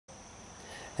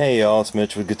Hey y'all, it's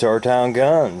Mitch with Guitar Town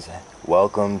Guns.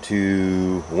 Welcome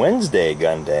to Wednesday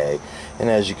Gun Day. And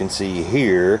as you can see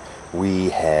here, we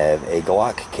have a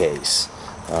Glock case.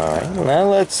 Alright, now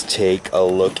let's take a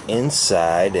look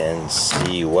inside and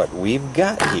see what we've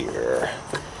got here.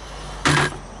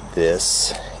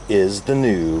 This is the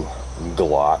new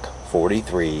Glock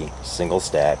 43 single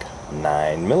stack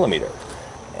 9mm.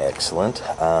 Excellent.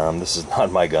 This is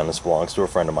not my gun, this belongs to a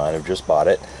friend of mine who just bought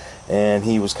it. And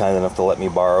he was kind enough to let me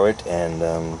borrow it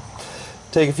and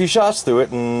take a few shots through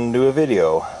it and do a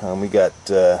video. We got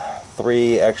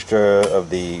 3 extra of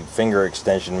the finger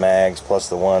extension mags plus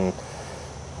the one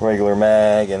regular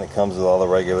mag, and it comes with all the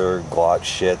regular Glock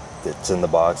shit that's in the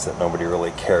box that nobody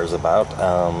really cares about.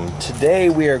 Today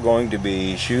we are going to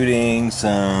be shooting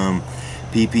some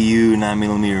PPU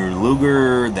 9mm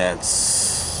Luger.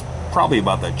 That's probably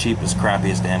about the cheapest,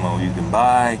 crappiest ammo you can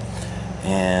buy.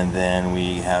 And then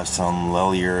we have some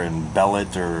Lelier and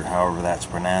Bellet, or however that's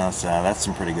pronounced. That's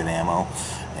some pretty good ammo.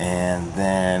 And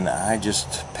then I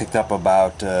just picked up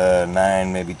about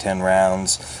 9, maybe 10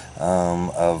 rounds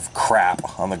of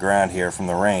crap on the ground here from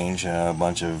the range. A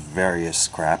bunch of various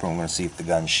crap. I'm going to see if the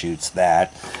gun shoots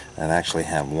that. I actually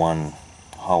have one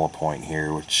hollow point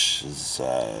here, which is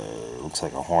looks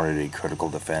like a Hornady critical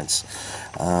defense.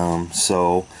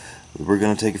 So we're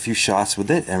going to take a few shots with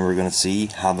it, and we're going to see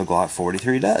how the Glock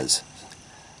 43 does.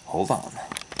 Hold on.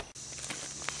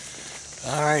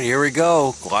 Alright, here we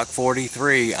go. Glock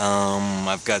 43.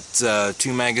 I've got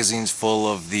 2 magazines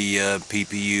full of the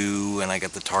PPU, and I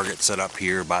got the target set up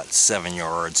here about 7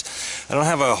 yards. I don't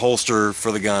have a holster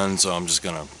for the gun, so I'm just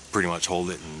going to pretty much hold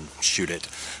it and shoot it.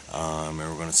 And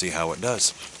we're going to see how it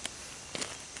does.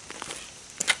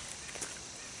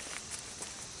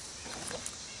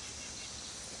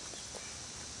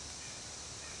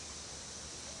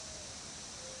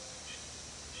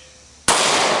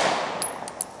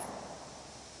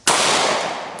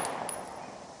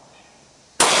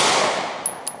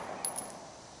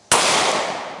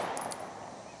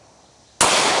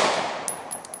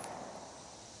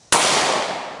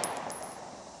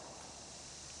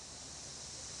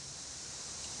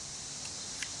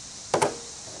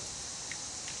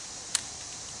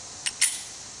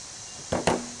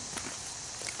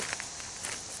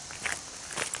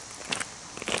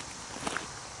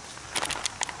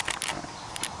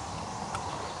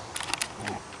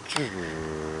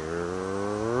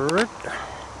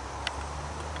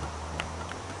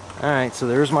 Alright, so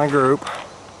there's my group.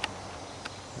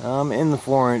 I'm in the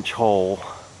 4-inch hole.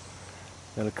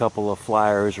 Got a couple of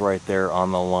flyers right there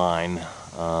on the line.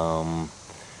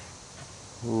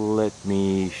 Let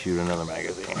me shoot another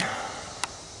magazine.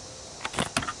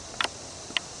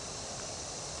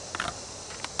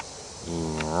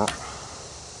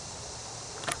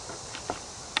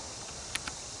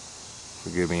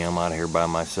 Forgive me, I'm out here by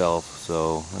myself,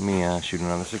 so let me shoot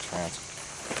another 6 rounds.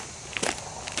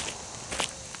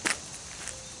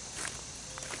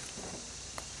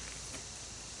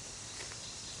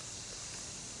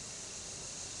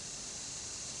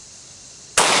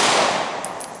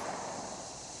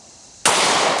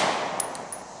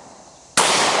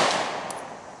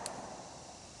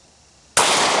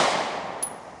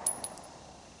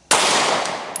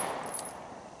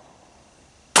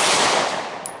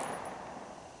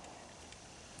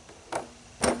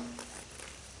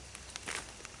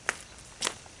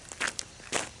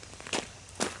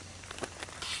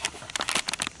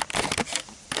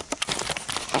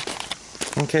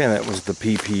 Okay, that was the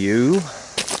PPU,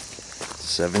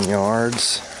 7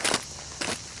 yards.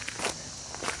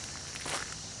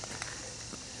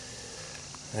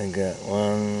 I got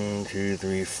 1, 2,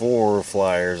 3, 4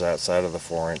 flyers outside of the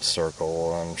 4-inch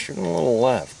circle. I'm shooting a little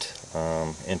left.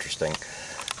 Interesting.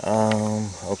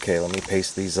 Okay, let me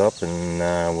paste these up, and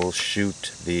we'll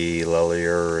shoot the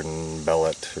Lelier and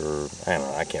Bellet, or I don't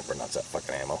know, I can't pronounce that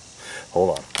fucking ammo.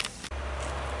 Hold on.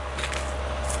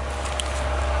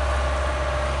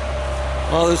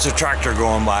 Well, there's a tractor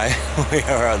going by. We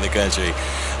are out in the country.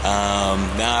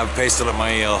 Now I've pasted up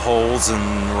my holes,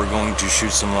 and we're going to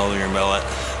shoot some Lelier and Bellet.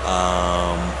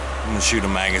 I'm going to shoot a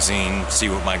magazine, see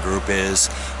what my group is,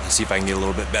 see if I can get a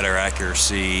little bit better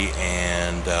accuracy,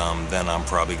 and then I'm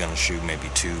probably going to shoot maybe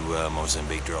 2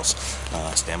 Mozambique drills.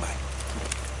 Stand by.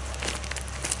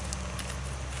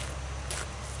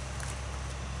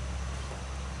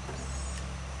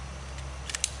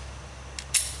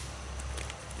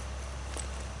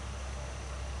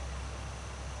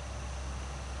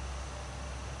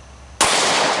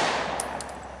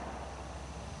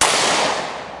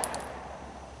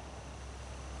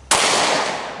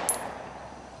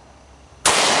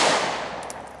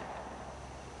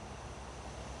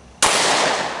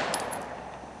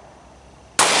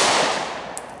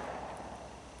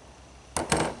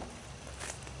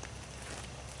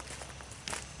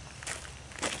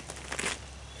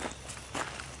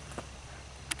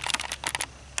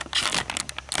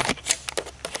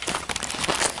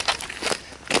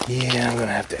 Yeah, I'm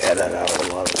gonna have to edit out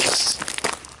a lot of this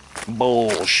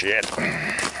bullshit.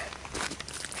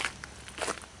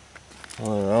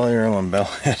 Well, you're on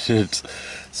bellhead.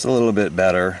 It's a little bit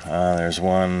better. There's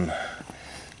 1,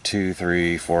 2,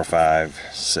 3, 4, 5,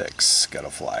 6. Got a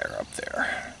flyer up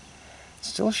there.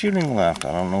 Still shooting left.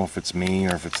 I don't know if it's me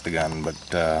or if it's the gun, but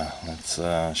let's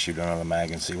shoot another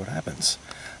mag and see what happens.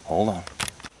 Hold on.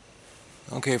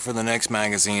 Okay, for the next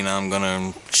magazine, I'm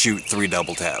gonna shoot 3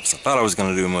 double taps. I thought I was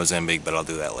gonna do Mozambique, but I'll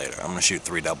do that later. I'm gonna shoot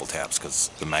 3 double taps because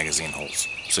the magazine holds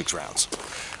 6 rounds.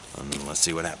 And let's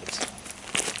see what happens.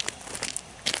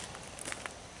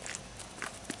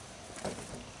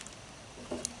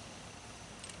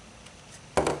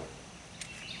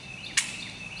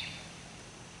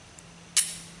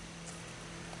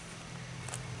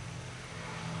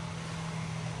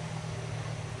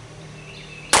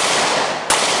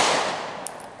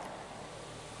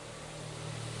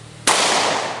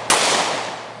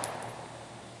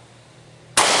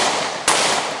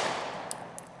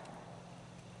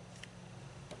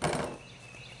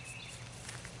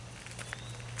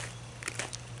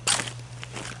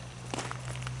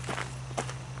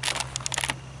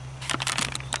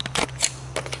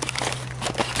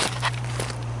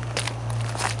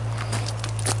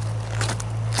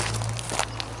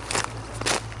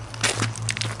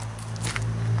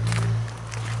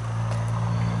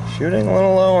 Shooting a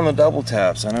little low on the double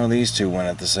taps. I know these 2 went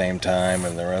at the same time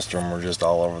and the rest of them were just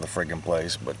all over the friggin'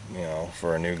 place, but you know,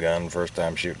 for a new gun, first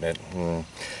time shooting it,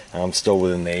 I'm still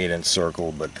within the 8-inch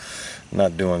circle, but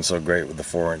not doing so great with the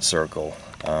 4-inch circle.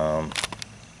 Alright,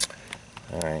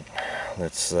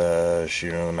 let's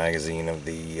shoot another magazine of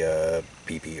the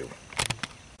PPU.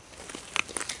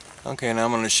 Okay, now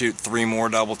I'm going to shoot 3 more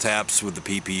double taps with the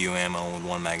PPU ammo with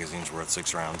 1 magazine's worth,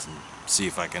 6 rounds, and see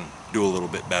if I can do a little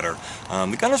bit better.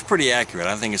 The gun is pretty accurate.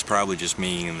 I think it's probably just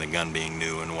me and the gun being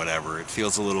new and whatever. It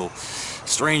feels a little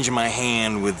strange in my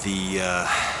hand with the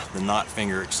knot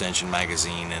finger extension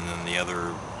magazine, and then the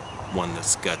other one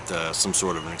that's got some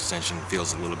sort of an extension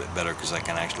feels a little bit better because I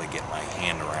can actually get my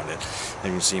hand around it. As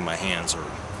you can see, my hands are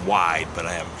wide, but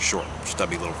I have short,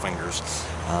 stubby little fingers.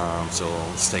 So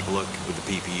let's take a look with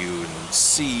the PPU and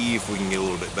see if we can get a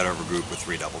little bit better of a group with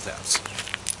 3 double taps.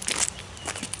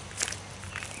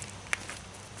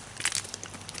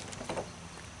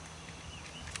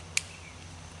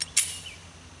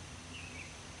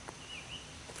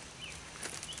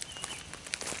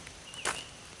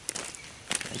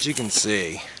 As you can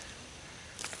see,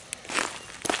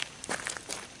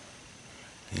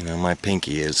 you know, my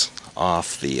pinky is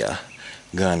off the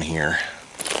gun here,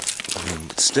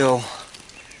 but still,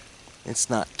 it's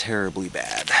not terribly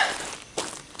bad.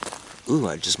 Ooh,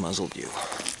 I just muzzled you.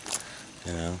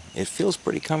 You know, it feels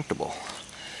pretty comfortable.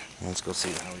 Let's go see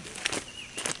how we do.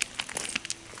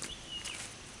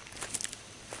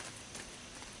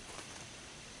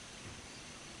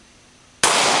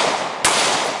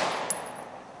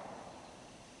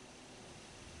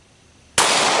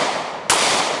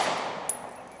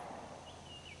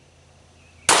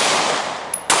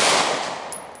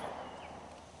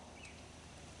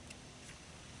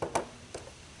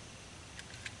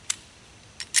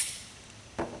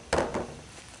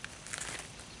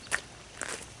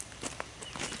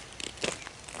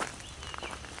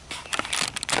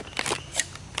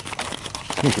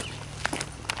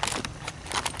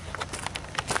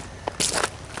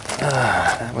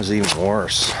 That was even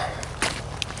worse.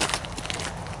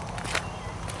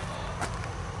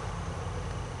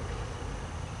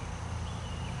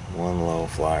 One low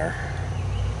flyer.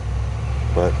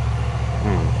 But,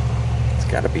 it's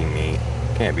gotta be me.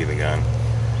 Can't be the gun.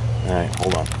 Alright,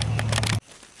 hold on.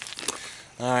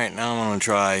 Alright, now I'm gonna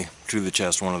try to the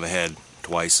chest, one to the head,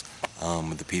 twice,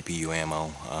 with the PPU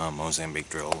ammo, Mozambique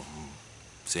drill.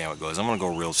 See how it goes. I'm gonna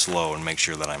go real slow and make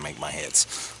sure that I make my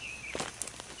hits.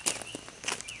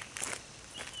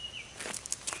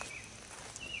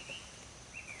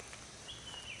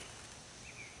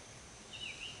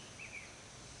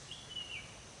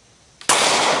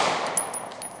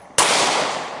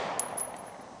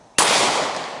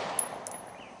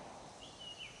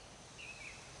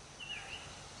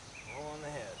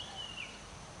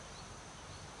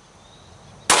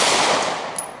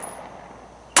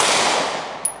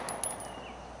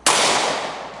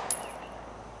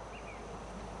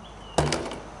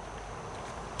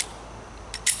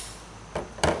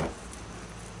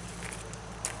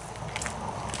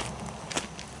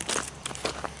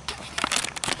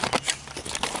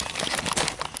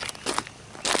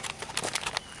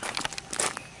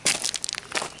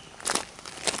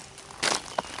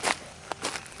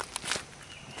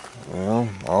 Well,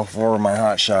 all 4 of my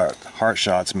heart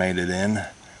shots made it in.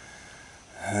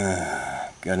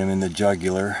 Got him in the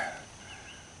jugular.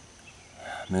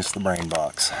 Missed the brain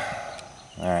box.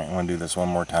 Alright, I'm going to do this one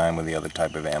more time with the other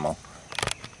type of ammo.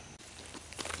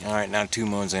 Alright, now 2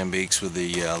 Mozambiques with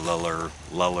the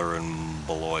Luller and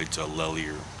Beloit, or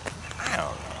Lillier. I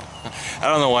don't know. I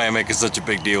don't know why I'm making such a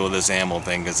big deal with this ammo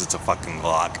thing, because it's a fucking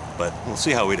Glock, but we'll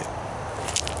see how we do.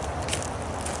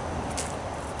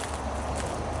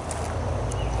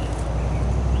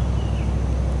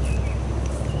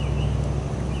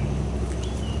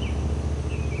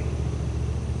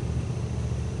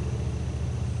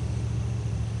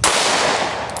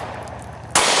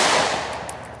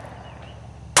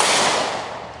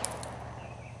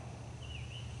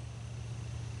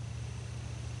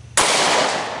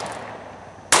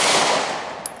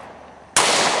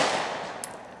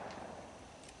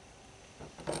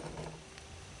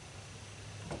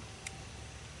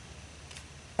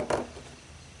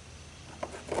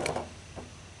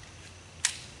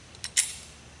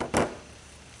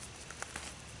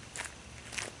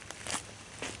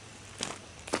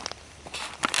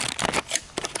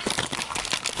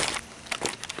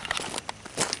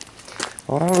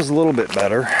 Well, that was a little bit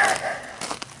better.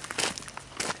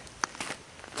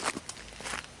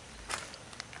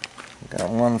 Got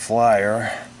one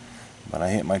flyer, but I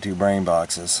hit my 2 brain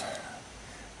boxes.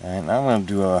 And now I'm going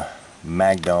to do a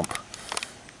mag dump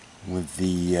with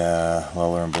the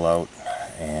Luller and Beloit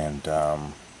and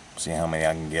see how many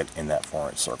I can get in that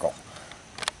 4-inch circle.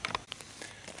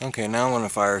 Okay, now I'm going to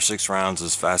fire 6 rounds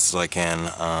as fast as I can,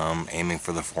 aiming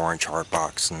for the 4-inch hard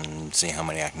box, and see how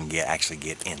many I can actually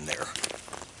get in there.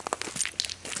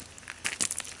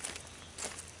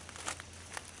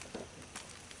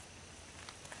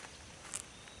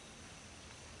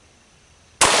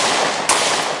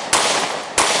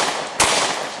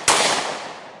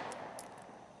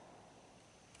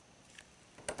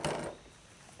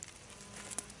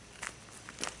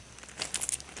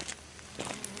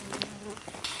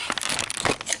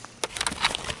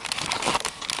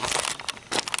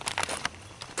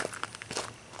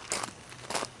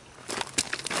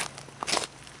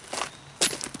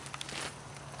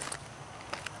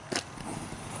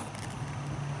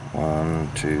 One,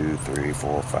 two, three,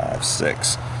 four, five,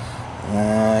 six.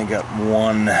 I got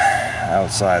 1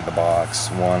 outside the box,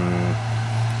 1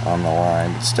 on the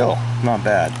line, but still not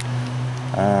bad.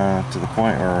 To the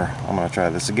point where I'm going to try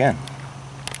this again.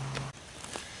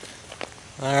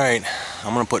 Alright,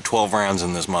 I'm going to put 12 rounds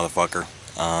in this motherfucker,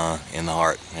 in the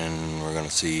heart, and we're going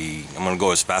to see, I'm going to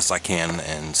go as fast as I can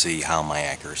and see how my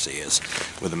accuracy is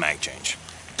with the mag change.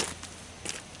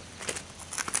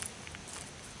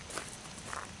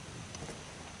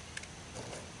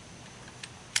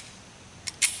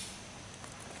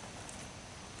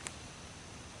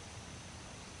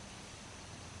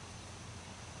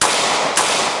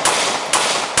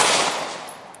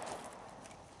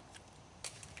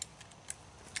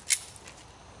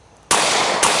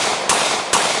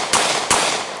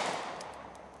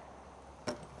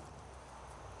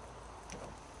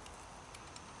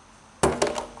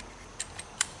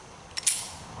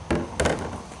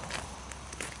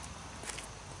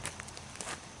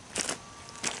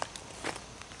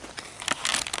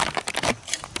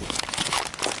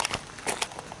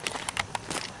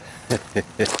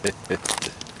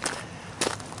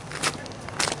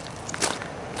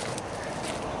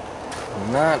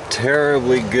 Not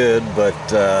terribly good, but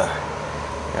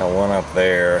got 1 up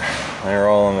there. They're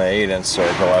all in the 8-inch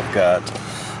circle. I've got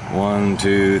 1,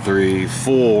 2, 3,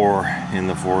 4 in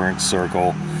the 4-inch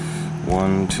circle.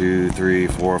 1, 2, 3,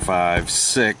 4, 5,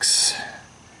 6.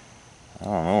 I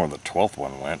don't know where the 12th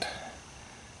one went.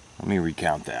 Let me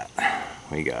recount that.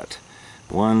 We got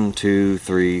 1, 2,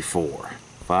 3, 4,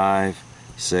 5,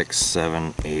 6,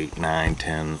 7, 8, 9,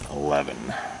 10,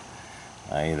 11.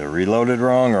 I either reloaded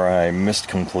wrong or I missed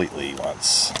completely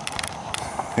once.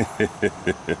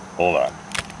 Hold on.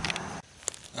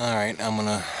 Alright, I'm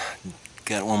gonna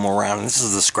get 1 more round. This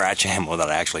is the scratch ammo that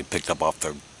I actually picked up off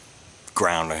the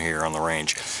ground here on the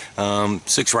range.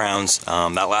 6 rounds.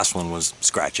 That last one was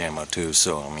scratch ammo too,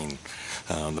 so I mean,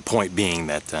 the point being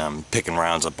that picking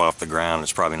rounds up off the ground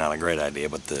is probably not a great idea,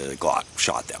 but the Glock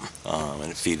shot them, and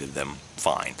it feeded them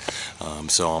fine.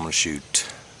 So I'm going to shoot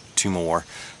 2 more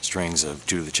strings of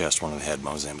 2 to the chest, 1 to the head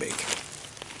Mozambique.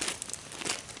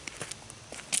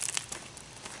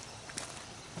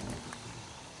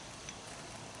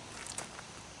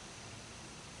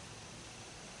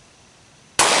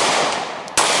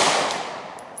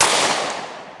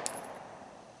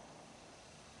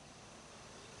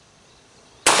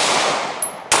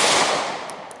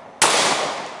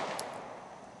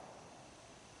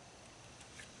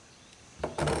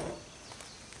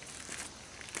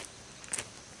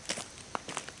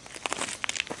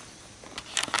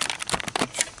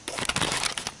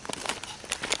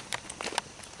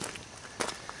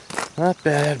 Not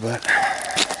bad, but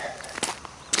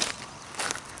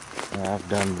I've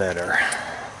done better.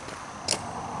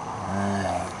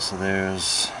 So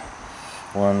there's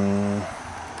 1,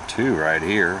 2 right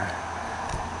here.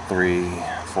 3,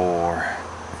 4,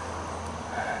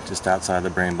 just outside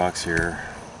the brain box here.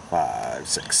 5,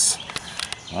 6.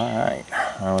 Alright,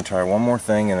 I'm going to try one more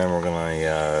thing and then we're going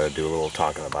to do a little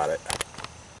talking about it.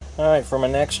 Alright, for my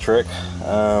next trick, what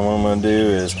I'm going to do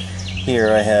is,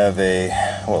 here I have a,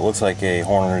 what looks like a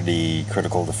Hornady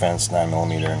Critical Defense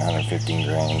 9mm and 115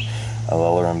 grain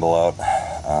leather and blowout,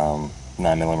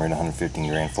 9mm and 115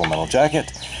 grain full metal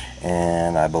jacket,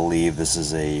 and I believe this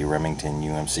is a Remington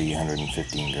UMC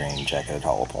 115 grain jacketed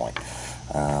hollow point.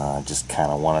 Just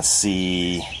kind of want to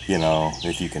see, you know,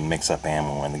 if you can mix up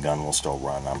ammo and the gun will still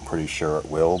run. I'm pretty sure it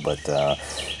will, but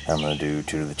I'm going to do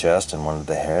 2 to the chest and 1 to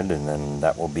the head, and then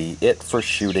that will be it for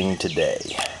shooting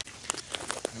today.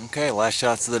 Okay, last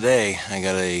shots of the day. I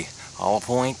got a hollow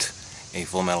point, a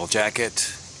full metal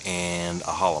jacket, and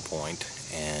a hollow point,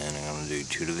 and I'm going to do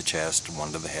 2 to the chest,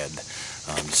 1 to the head,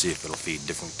 to see if it'll feed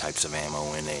different types of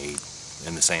ammo in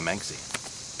the same magazine.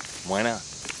 Why not?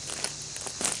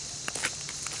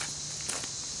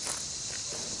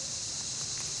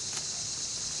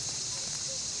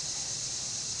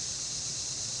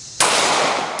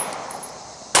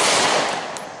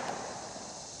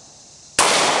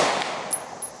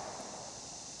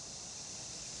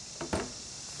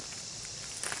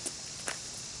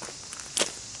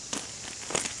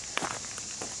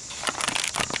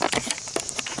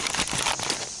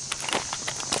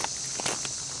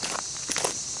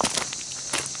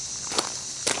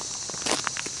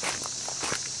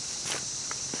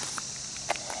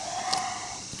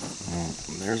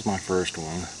 There's my first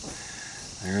one,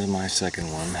 there's my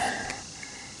second one,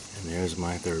 and there's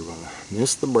my third one.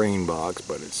 Missed the brain box,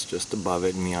 but it's just above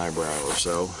it in the eyebrow or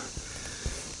so.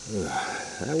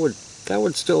 That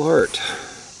would still hurt.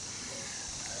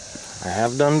 I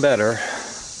have done better,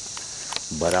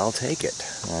 but I'll take it.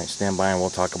 Alright, stand by and we'll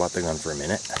talk about the gun for a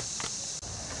minute.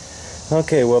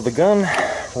 Okay, well, the gun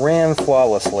ran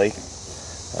flawlessly.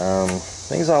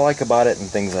 Things I like about it and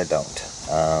things I don't.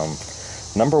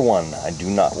 Number 1, I do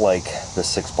not like the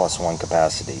 6+1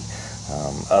 capacity.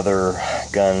 Other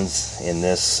guns in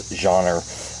this genre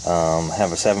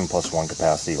have a 7+1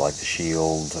 capacity, like the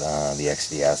Shield, the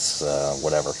XDS,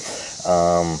 whatever.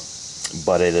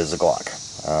 But it is a Glock.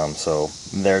 So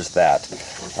there's that.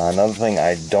 Another thing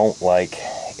I don't like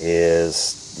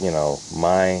is, you know,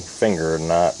 my finger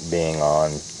not being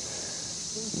on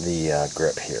the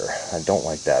grip here. I don't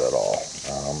like that at all.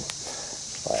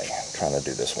 Trying to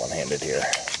do this one-handed here.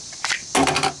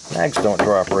 Mags don't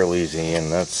drop real easy,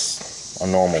 and that's a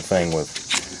normal thing with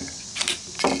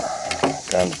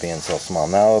guns being so small.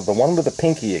 Now, the one with the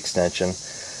pinky extension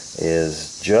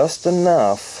is just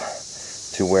enough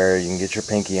to where you can get your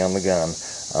pinky on the gun.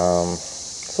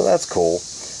 So that's cool.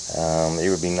 It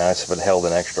would be nice if it held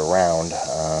an extra round.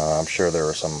 I'm sure there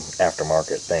are some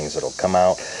aftermarket things that'll come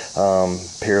out.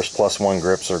 Pierce +1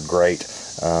 grips are great.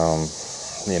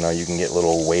 You know, you can get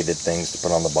little weighted things to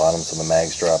put on the bottom so the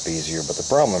mags drop easier, but the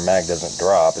problem the mag doesn't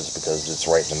drop is because it's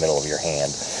right in the middle of your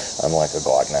hand, unlike a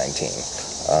Glock 19.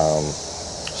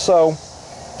 So,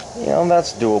 you know,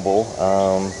 that's doable.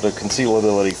 The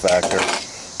concealability factor,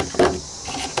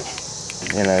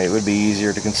 you know, it would be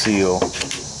easier to conceal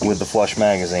with the flush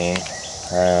magazine,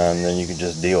 and then you could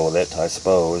just deal with it, I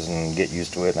suppose, and get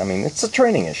used to it. I mean, it's a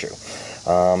training issue.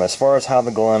 As far as how the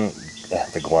gun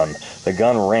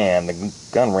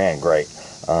ran great.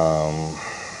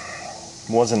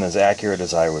 Wasn't as accurate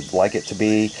as I would like it to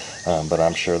be, but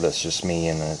I'm sure that's just me,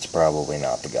 and it's probably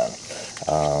not the gun.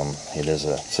 It is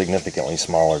a significantly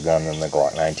smaller gun than the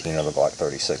Glock 19 or the Glock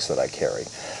 36 that I carry.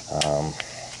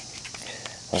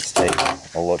 Let's take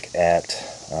a look at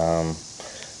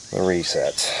the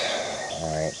resets.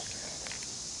 Alright.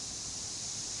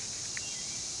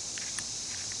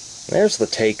 There's the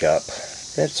take-up.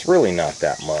 It's really not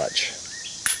that much.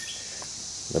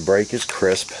 The brake is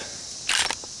crisp.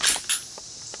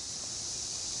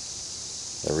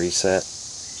 The reset,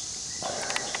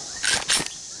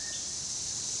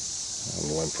 I'm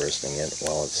limp wristing it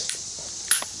while it's,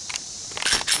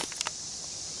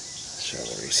 show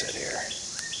the reset here.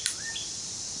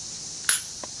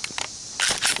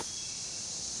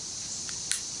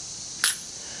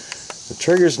 The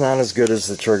trigger's not as good as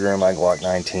the trigger in my Glock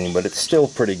 19, but it's still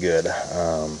pretty good.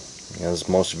 As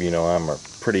most of you know, I'm a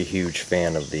pretty huge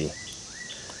fan of the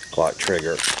Glock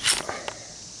trigger.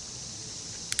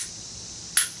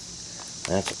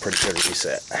 That's a pretty good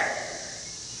reset.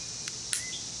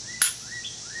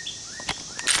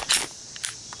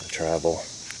 The travel.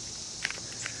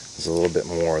 is a little bit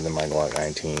more than my Glock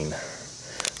 19.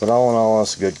 But all in all,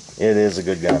 it's good. It is a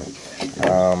good gun.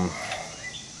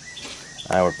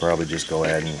 I would probably just go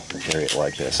ahead and carry it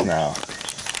like this. Now,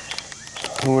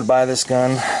 who would buy this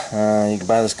gun? You can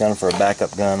buy this gun for a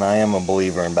backup gun. I am a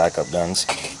believer in backup guns,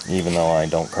 even though I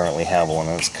don't currently have one.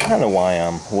 And it's kind of why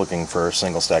I'm looking for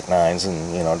single stack 9s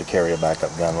and, you know, to carry a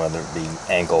backup gun, whether it be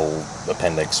ankle,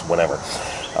 appendix, whatever.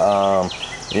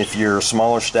 If you're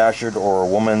smaller statured or a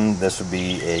woman, this would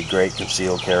be a great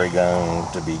concealed carry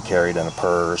gun to be carried in a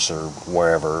purse or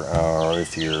wherever. Or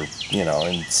if you're, you know,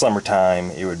 in summertime,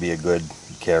 it would be a good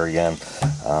carry gun.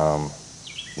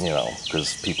 You know,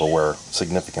 because people wear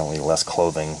significantly less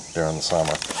clothing during the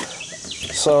summer.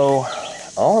 So,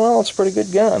 all in all, it's a pretty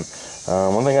good gun.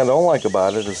 One thing I don't like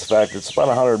about it is the fact it's about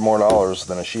 $100 more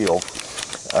than a Shield.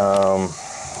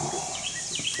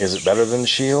 Is it better than the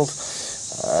Shield?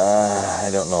 I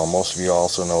don't know. Most of you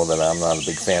also know that I'm not a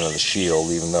big fan of the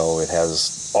Shield, even though it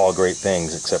has all great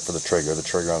things except for the trigger. The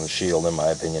trigger on the Shield, in my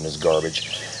opinion, is garbage.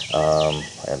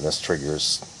 And this trigger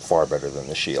is far better than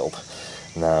the Shield.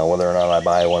 Now, whether or not I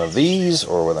buy one of these,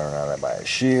 or whether or not I buy a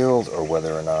Shield, or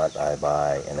whether or not I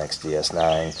buy an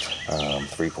XDS9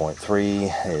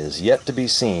 3.3 is yet to be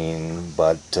seen,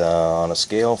 but on a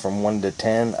scale from 1 to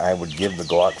 10, I would give the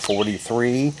Glock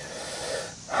 43,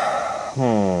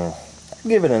 I'd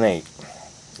give it an 8,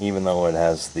 even though it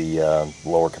has the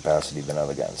lower capacity than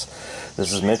other guns.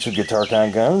 This is Mitch with Guitar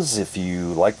Town Guns. If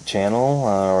you like the channel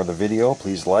or the video,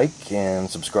 please like and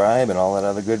subscribe and all that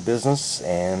other good business,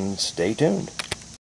 and stay tuned.